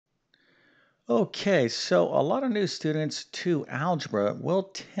Okay, so a lot of new students to algebra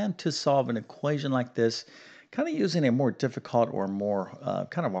will tend to solve an equation like this, kind of using a more difficult or more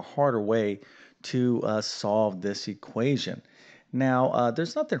kind of a harder way to solve this equation. Now,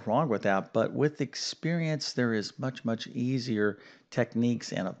 there's nothing wrong with that, but with experience, there is much easier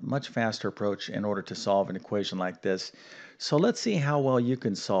techniques and a much faster approach in order to solve an equation like this. So let's see how well you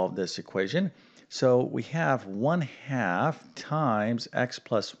can solve this equation. So we have 1/2 times x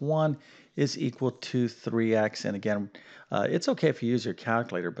plus 1 is equal to 3x. And again, it's okay if you use your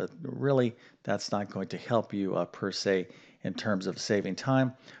calculator, but really that's not going to help you per se in terms of saving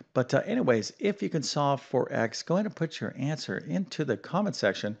time. But anyways, if you can solve for x, go ahead and put your answer into the comment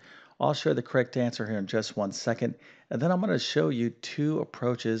section. I'll show the correct answer here in just 1 second. And then I'm going to show you two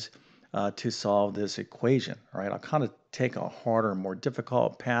approaches to solve this equation. All right, I'll kind of take a harder, more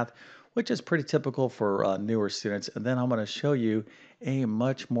difficult path, which is pretty typical for newer students. And then I'm going to show you a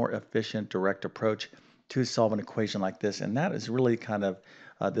much more efficient, direct approach to solve an equation like this. And that is really kind of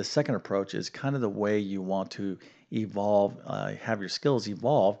the second approach is kind of the way you want to evolve, have your skills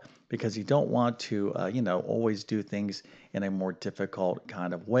evolve because you don't want to, always do things in a more difficult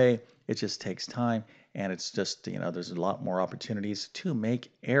kind of way. It just takes time and it's just, there's a lot more opportunities to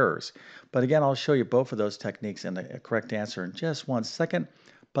make errors. But again, I'll show you both of those techniques and the correct answer in just 1 second.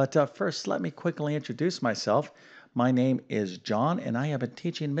 But first, let me quickly introduce myself. My name is John, and I have been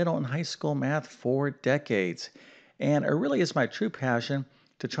teaching middle and high school math for decades. And it really is my true passion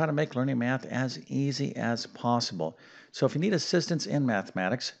to try to make learning math as easy as possible. So if you need assistance in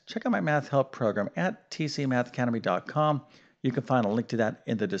mathematics, check out my math help program at tcmathacademy.com. You can find a link to that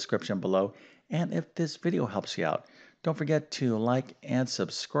in the description below. And if this video helps you out, don't forget to like and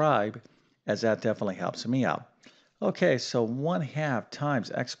subscribe, as that definitely helps me out. Okay, so 1/2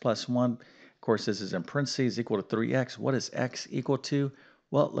 times x plus 1, of course, this is in parentheses, equal to 3x. What is x equal to?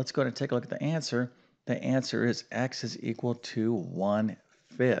 Well, let's go ahead and take a look at the answer. The answer is x is equal to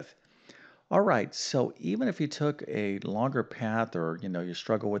 1/5. All right, so even if you took a longer path or, you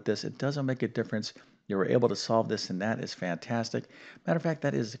struggle with this, it doesn't make a difference. You were able to solve this, and that is fantastic. Matter of fact,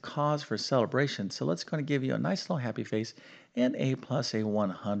 that is a cause for celebration. So let's go and give you a nice little happy face and A plus a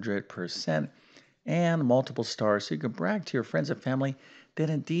 100% and multiple stars so you can brag to your friends and family that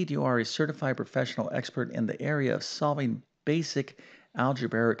indeed you are a certified professional expert in the area of solving basic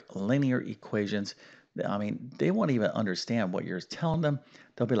algebraic linear equations. I mean, they won't even understand what you're telling them.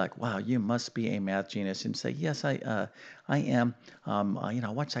 They'll be like, "Wow, you must be a math genius," and say, "Yes, I am.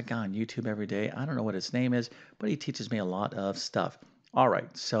 I watch that guy on YouTube every day. I don't know what his name is, but he teaches me a lot of stuff." All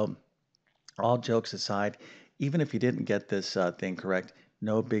right, so all jokes aside, even if you didn't get this thing correct,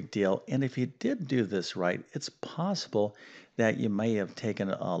 no big deal. And if you did do this right, it's possible that you may have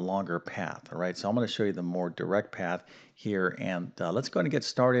taken a longer path. All right, so I'm going to show you the more direct path here. And let's go ahead and get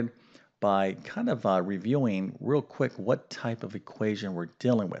started by kind of reviewing real quick what type of equation we're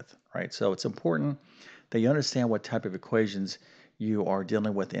dealing with. Right, so it's important that you understand what type of equations you are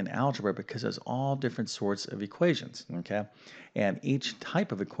dealing with in algebra because there's all different sorts of equations. Okay, and each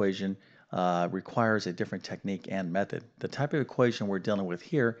type of equation requires a different technique and method. The type of equation we're dealing with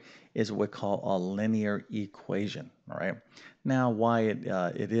here is what we call a linear equation. All right. Now, why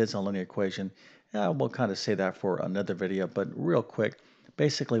it is a linear equation, we'll kind of say that for another video. But real quick,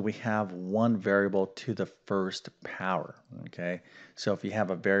 basically we have one variable to the first power. Okay. So if you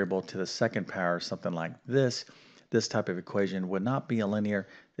have a variable to the second power, something like this type of equation would not be a linear.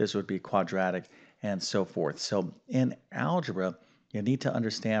 This would be quadratic and so forth. So in algebra, you need to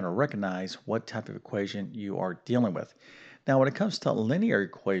understand or recognize what type of equation you are dealing with. Now, when it comes to linear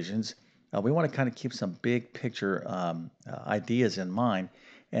equations, we want to kind of keep some big picture ideas in mind.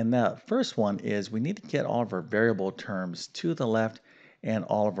 And the first one is we need to get all of our variable terms to the left and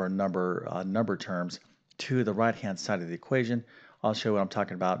all of our number terms to the right-hand side of the equation. I'll show you what I'm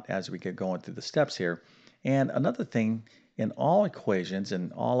talking about as we get going through the steps here. And another thing, in all equations,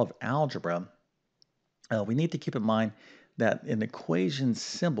 in all of algebra, we need to keep in mind that an equation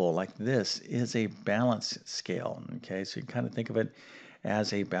symbol like this is a balance scale. Okay, so you kind of think of it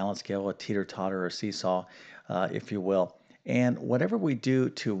as a balance scale, a teeter-totter or seesaw, if you will. And whatever we do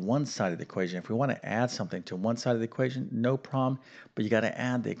to one side of the equation, if we want to add something to one side of the equation, no problem, but you got to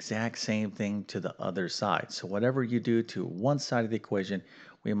add the exact same thing to the other side. So whatever you do to one side of the equation,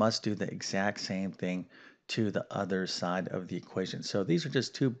 we must do the exact same thing to the other side of the equation. So these are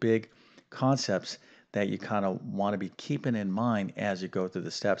just two big concepts that you kind of want to be keeping in mind as you go through the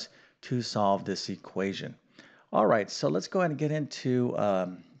steps to solve this equation. All right, so let's go ahead and get into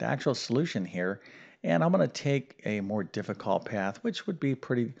the actual solution here. And I'm going to take a more difficult path, which would be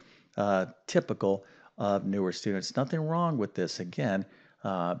pretty typical of newer students. Nothing wrong with this. Again,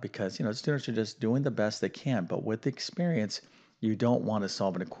 because students are just doing the best they can. But with experience, you don't want to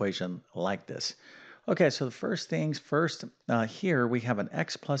solve an equation like this. Okay, so the first things first, here we have an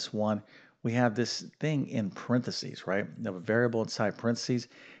x plus 1. We have this thing in parentheses, right? We have a variable inside parentheses.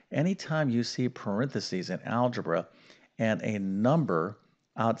 Anytime you see parentheses in algebra and a number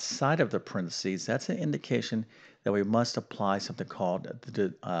outside of the parentheses, that's an indication that we must apply something called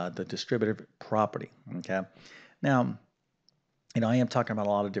the distributive property, okay? Now, I am talking about a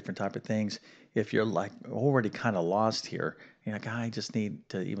lot of different type of things. If you're like already kind of lost here, you're like, I just need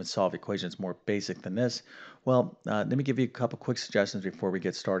to even solve equations more basic than this. Well, let me give you a couple quick suggestions before we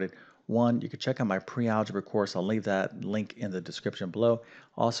get started. One, you can check out my pre-algebra course. I'll leave that link in the description below.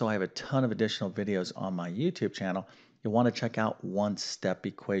 Also, I have a ton of additional videos on my YouTube channel. You'll want to check out one-step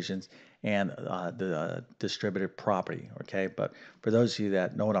equations and the distributive property, okay? But for those of you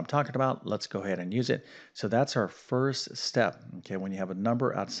that know what I'm talking about, let's go ahead and use it. So that's our first step, okay? When you have a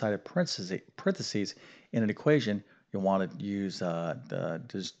number outside of parentheses in an equation, you'll want to use the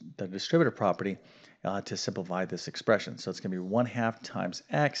distributive property to simplify this expression. So it's going to be 1/2 times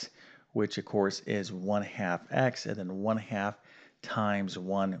x, which of course is 1/2 x, and then 1/2 times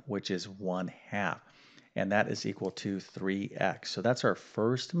 1, which is 1/2. And that is equal to 3x. So that's our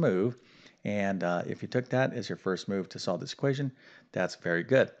first move. And if you took that as your first move to solve this equation, that's very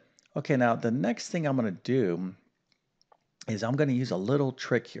good. Okay, now the next thing I'm going to do is I'm going to use a little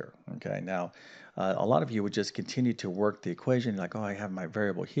trick here. Okay, now a lot of you would just continue to work the equation like, oh, I have my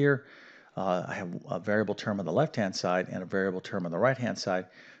variable here. I have a variable term on the left-hand side and a variable term on the right-hand side.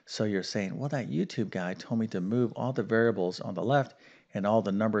 So you're saying, well, that YouTube guy told me to move all the variables on the left and all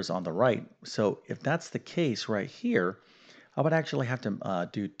the numbers on the right. So if that's the case right here, I would actually have to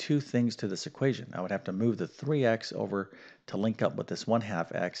do two things to this equation. I would have to move the 3x over to link up with this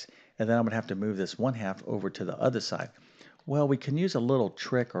 1/2 x, and then I would have to move this 1/2 over to the other side. Well, we can use a little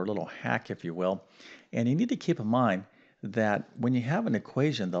trick or a little hack, if you will, and you need to keep in mind that when you have an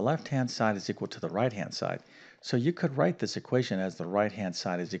equation, the left-hand side is equal to the right-hand side. So you could write this equation as the right-hand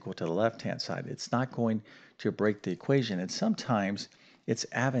side is equal to the left-hand side. It's not going to break the equation, and sometimes it's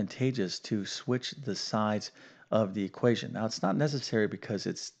advantageous to switch the sides of the equation. Now, it's not necessary because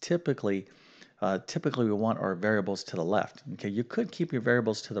it's typically we want our variables to the left. Okay, you could keep your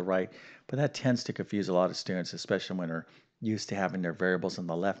variables to the right, but that tends to confuse a lot of students, especially when they're used to having their variables on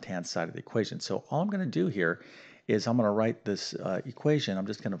the left-hand side of the equation. So all I'm going to do here is I'm going to write this equation. I'm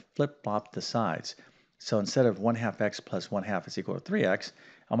just going to flip-flop the sides. So instead of 1/2 x plus 1/2 is equal to 3x,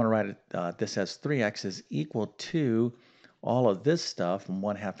 I'm going to write this as 3x is equal to all of this stuff from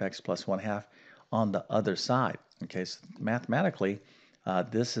 1/2 x plus 1/2 on the other side. Okay, so mathematically,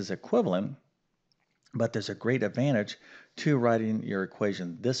 this is equivalent, but there's a great advantage to writing your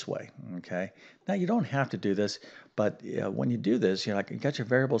equation this way. Okay, now you don't have to do this, but when you do this, you're like, you got your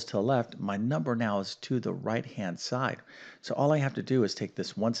variables to the left. My number now is to the right-hand side. So all I have to do is take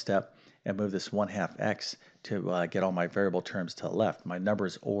this one step and move this 1/2 x to get all my variable terms to the left. My number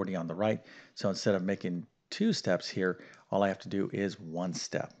is already on the right, so instead of making two steps here, all I have to do is one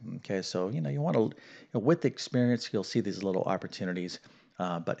step. Okay, so you want to, with experience, you'll see these little opportunities.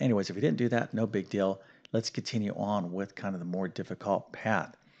 But anyways, if you didn't do that, no big deal. Let's continue on with kind of the more difficult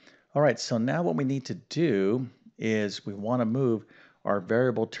path. All right, so now what we need to do is we want to move our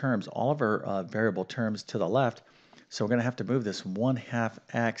variable terms, all of our variable terms to the left. So we're going to have to move this 1/2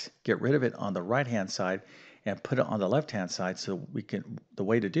 x, get rid of it on the right-hand side, and put it on the left-hand side. So the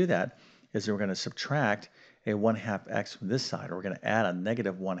way to do that is we're going to subtract a 1/2 x from this side, or we're going to add a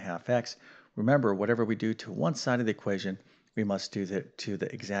negative 1/2 x. Remember, whatever we do to one side of the equation, we must do that to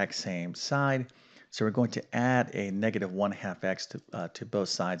the exact same side. So we're going to add a negative 1/2 x to both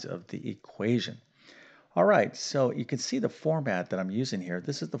sides of the equation. All right, so you can see the format that I'm using here.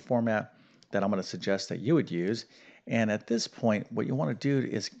 This is the format that I'm going to suggest that you would use. And at this point, what you want to do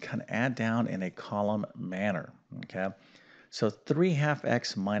is kind of add down in a column manner, okay? So 3/2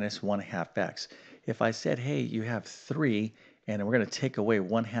 x minus 1/2 x. If I said, hey, you have 3, and we're going to take away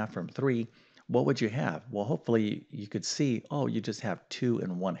 1/2 from 3, what would you have? Well, hopefully you could see, oh, you just have 2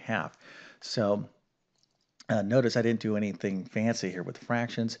 and 1/2. So notice I didn't do anything fancy here with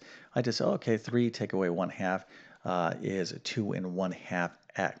fractions. I just, okay, 3 take away 1/2 is 2 and 1/2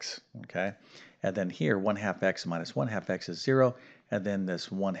 x, okay? And then here, 1/2 x minus 1/2 x is 0, and then this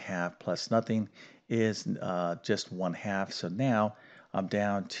 1/2 plus nothing is just 1/2. So now I'm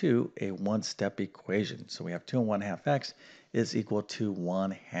down to a one-step equation. So we have 2 and 1/2 x is equal to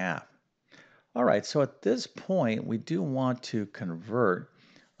 1/2. All right, so at this point, we do want to convert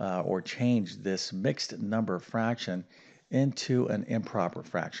or change this mixed number fraction into an improper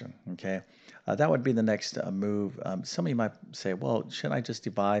fraction, okay? That would be the next move. Some of you might say, well, shouldn't I just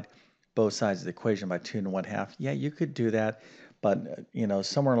divide both sides of the equation by 2 and 1/2? Yeah, you could do that, but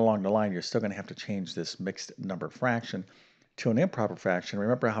somewhere along the line, you're still going to have to change this mixed number fraction to an improper fraction.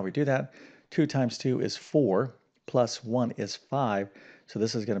 Remember how we do that? 2 times 2 is 4, plus 1 is 5. So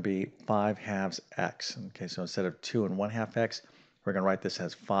this is going to be 5 halves x. Okay, so instead of 2 and 1/2 x, we're going to write this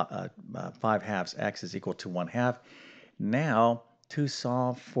as 5 halves x is equal to 1/2. Now, to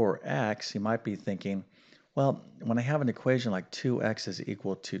solve for x, you might be thinking, well, when I have an equation like 2x is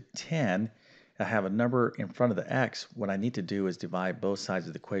equal to 10, I have a number in front of the x. What I need to do is divide both sides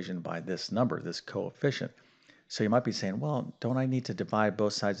of the equation by this number, this coefficient. So you might be saying, well, don't I need to divide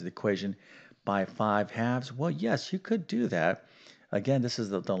both sides of the equation by 5 halves? Well, yes, you could do that. Again, this is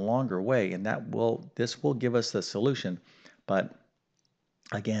the longer way, and this will give us the solution. But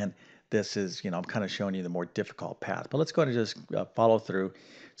again, this is, I'm kind of showing you the more difficult path. But let's go ahead and just follow through.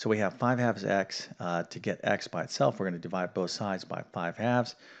 So we have 5 halves x. To get x by itself, we're going to divide both sides by 5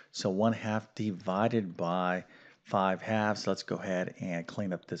 halves. So 1/2 divided by 5 halves. Let's go ahead and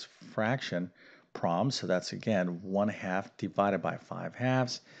clean up this fraction problem. So that's, again, 1/2 divided by 5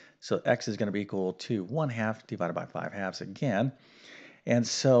 halves. So x is going to be equal to 1/2 divided by 5 halves again. And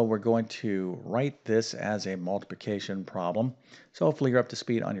so we're going to write this as a multiplication problem. So hopefully you're up to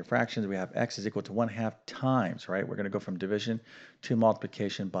speed on your fractions. We have x is equal to 1/2 times, right? We're going to go from division to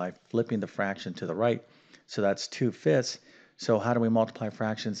multiplication by flipping the fraction to the right. So that's 2/5. So how do we multiply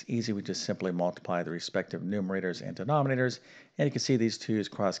fractions? Easy, we just simply multiply the respective numerators and denominators. And you can see these 2's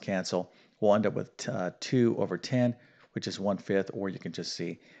cross cancel. We'll end up with 2 over 10, which is 1/5, or you can just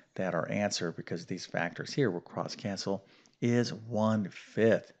see that our answer, because these factors here will cross cancel, is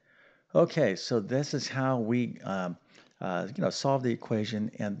 1/5. Okay, so this is how we solve the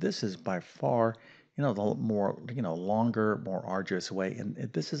equation, and this is by far the more longer, more arduous way, and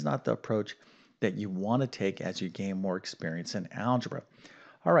this is not the approach that you want to take as you gain more experience in algebra.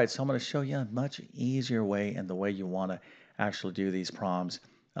 All right, so I'm going to show you a much easier way and the way you want to actually do these problems.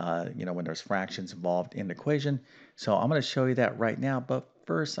 When there's fractions involved in the equation. So I'm going to show you that right now, but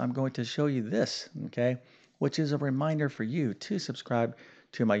first I'm going to show you this, okay, which is a reminder for you to subscribe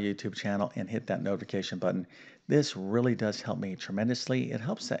to my YouTube channel and hit that notification button. This really does help me tremendously. It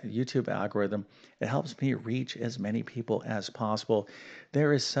helps that YouTube algorithm. It helps me reach as many people as possible.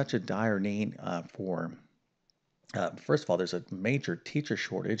 There is such a dire need for first of all, there's a major teacher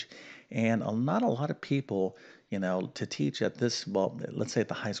shortage, and not a lot of people, to teach at this, well, let's say at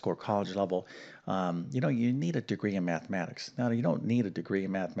the high school or college level, you need a degree in mathematics. Now, you don't need a degree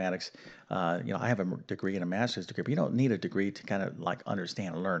in mathematics. I have a degree and a master's degree, but you don't need a degree to kind of like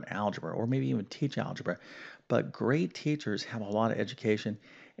understand and learn algebra or maybe even teach algebra. But great teachers have a lot of education,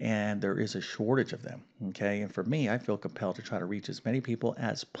 and there is a shortage of them. Okay, and for me, I feel compelled to try to reach as many people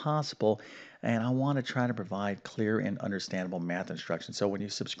as possible, and I want to try to provide clear and understandable math instruction. So when you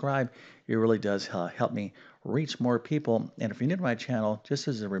subscribe, it really does help me reach more people. And if you're new to my channel, just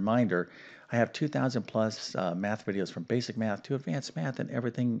as a reminder, I have 2,000 plus math videos from basic math to advanced math and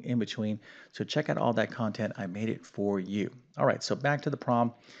everything in between. So check out all that content. I made it for you. All right, so back to the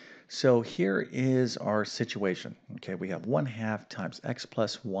problem. So here is our situation. Okay, we have 1/2 times x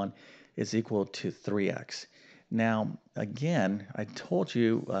plus 1 is equal to 3x. Now, again, I told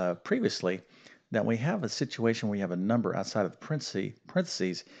you previously that we have a situation where we have a number outside of the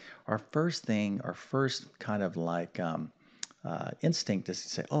parentheses. Our first kind of like instinct is to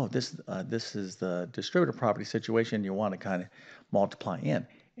say, oh, this is the distributive property situation you want to kind of multiply in.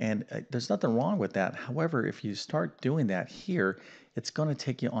 And there's nothing wrong with that. However, if you start doing that here, it's going to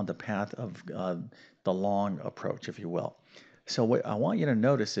take you on the path of the long approach, if you will. So what I want you to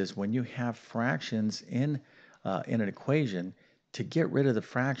notice is when you have fractions in an equation, to get rid of the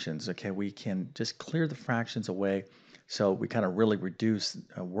fractions, okay, we can just clear the fractions away. So we kind of really reduce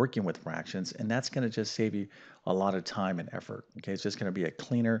working with fractions, and that's going to just save you a lot of time and effort. Okay, it's just going to be a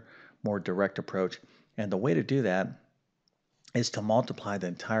cleaner, more direct approach. And the way to do that is to multiply the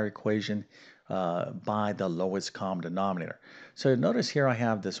entire equation by the lowest common denominator. So notice here I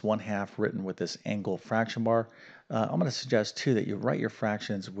have this 1/2 written with this angle fraction bar. I'm going to suggest too that you write your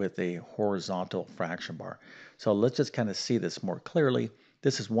fractions with a horizontal fraction bar. So let's just kind of see this more clearly.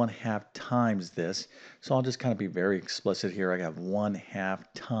 This is 1/2 times this. So I'll just kind of be very explicit here. I have 1/2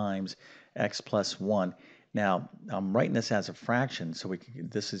 times x plus 1. Now, I'm writing this as a fraction, so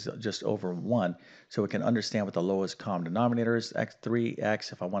this is just over 1, so we can understand what the lowest common denominator is,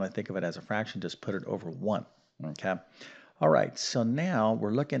 3x. If I want to think of it as a fraction, just put it over 1, okay? All right, so now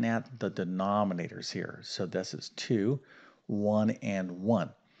we're looking at the denominators here. So this is 2, 1, and 1.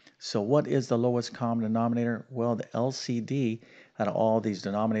 So what is the lowest common denominator? Well, the LCD out of all these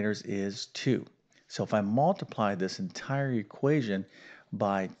denominators is 2. So if I multiply this entire equation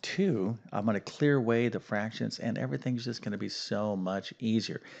by 2, I'm going to clear away the fractions and everything's just going to be so much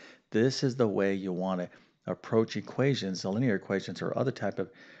easier. This is the way you want to approach equations, the linear equations or other type of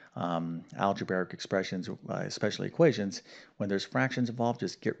algebraic expressions, especially equations. When there's fractions involved,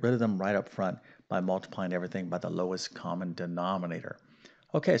 just get rid of them right up front by multiplying everything by the lowest common denominator.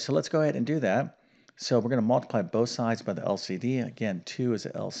 Okay, so let's go ahead and do that. So we're going to multiply both sides by the LCD. Again, 2 is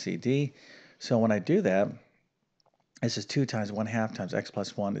the LCD. So when I do that, this is 2 times 1/2 times x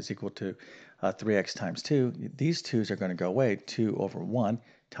plus 1 is equal to 3x times 2. These 2's are going to go away. 2 over 1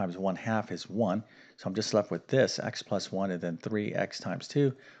 times 1/2 is 1. So I'm just left with this, x plus 1, and then 3x times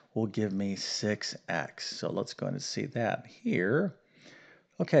 2 will give me 6x. So let's go ahead and see that here.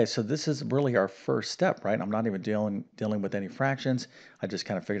 Okay, so this is really our first step, right? I'm not even dealing with any fractions. I just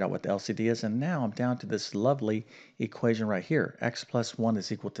kind of figured out what the LCD is, and now I'm down to this lovely equation right here. X plus 1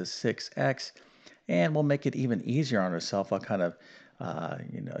 is equal to 6x, and we'll make it even easier on ourselves. I'll kind of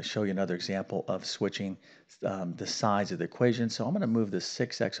show you another example of switching the sides of the equation. So I'm going to move this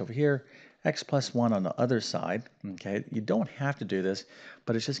 6x over here, x plus 1 on the other side. Okay, you don't have to do this,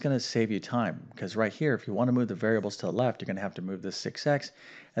 but it's just going to save you time because right here, if you want to move the variables to the left, you're going to have to move this 6x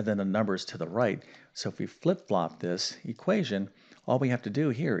and then the numbers to the right. So if we flip-flop this equation, all we have to do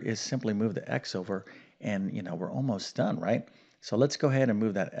here is simply move the x over and we're almost done, right? So let's go ahead and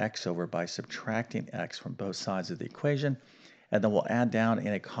move that x over by subtracting x from both sides of the equation. And then we'll add down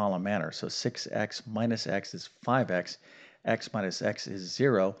in a column manner. So 6x minus x is 5x, x minus x is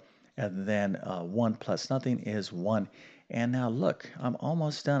 0, and then 1 plus nothing is 1. And now look, I'm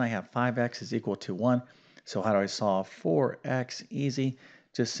almost done. I have 5x is equal to 1. So how do I solve for x? Easy.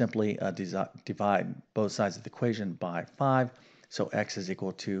 Just simply divide both sides of the equation by 5. So x is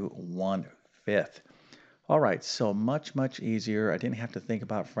equal to 1/5. All right, so much easier. I didn't have to think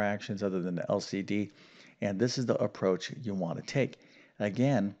about fractions other than the LCD. And this is the approach you want to take.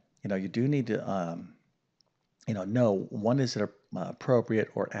 Again, you do need to know when is it appropriate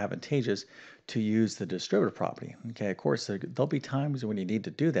or advantageous to use the distributive property. Okay, of course, there'll be times when you need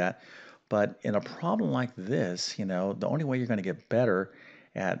to do that, but in a problem like this, the only way you're going to get better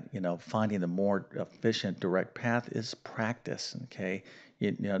at finding the more efficient direct path is practice. Okay,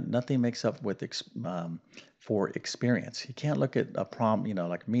 nothing makes up with for experience. You can't look at a problem,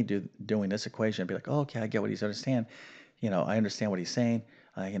 like me doing this equation and be like, oh, okay, I get what he's understand. I understand what he's saying.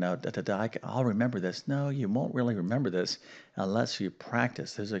 I'll remember this. No, you won't really remember this unless you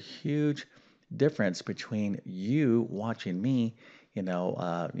practice. There's a huge difference between you watching me,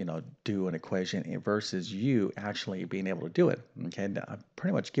 do an equation versus you actually being able to do it. Okay, now, I'm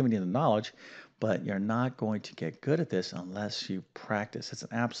pretty much giving you the knowledge, but you're not going to get good at this unless you practice. It's an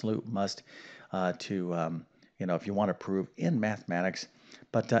absolute must if you want to prove in mathematics.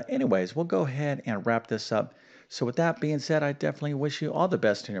 But anyways, we'll go ahead and wrap this up. So with that being said, I definitely wish you all the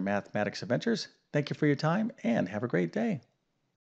best in your mathematics adventures. Thank you for your time and have a great day.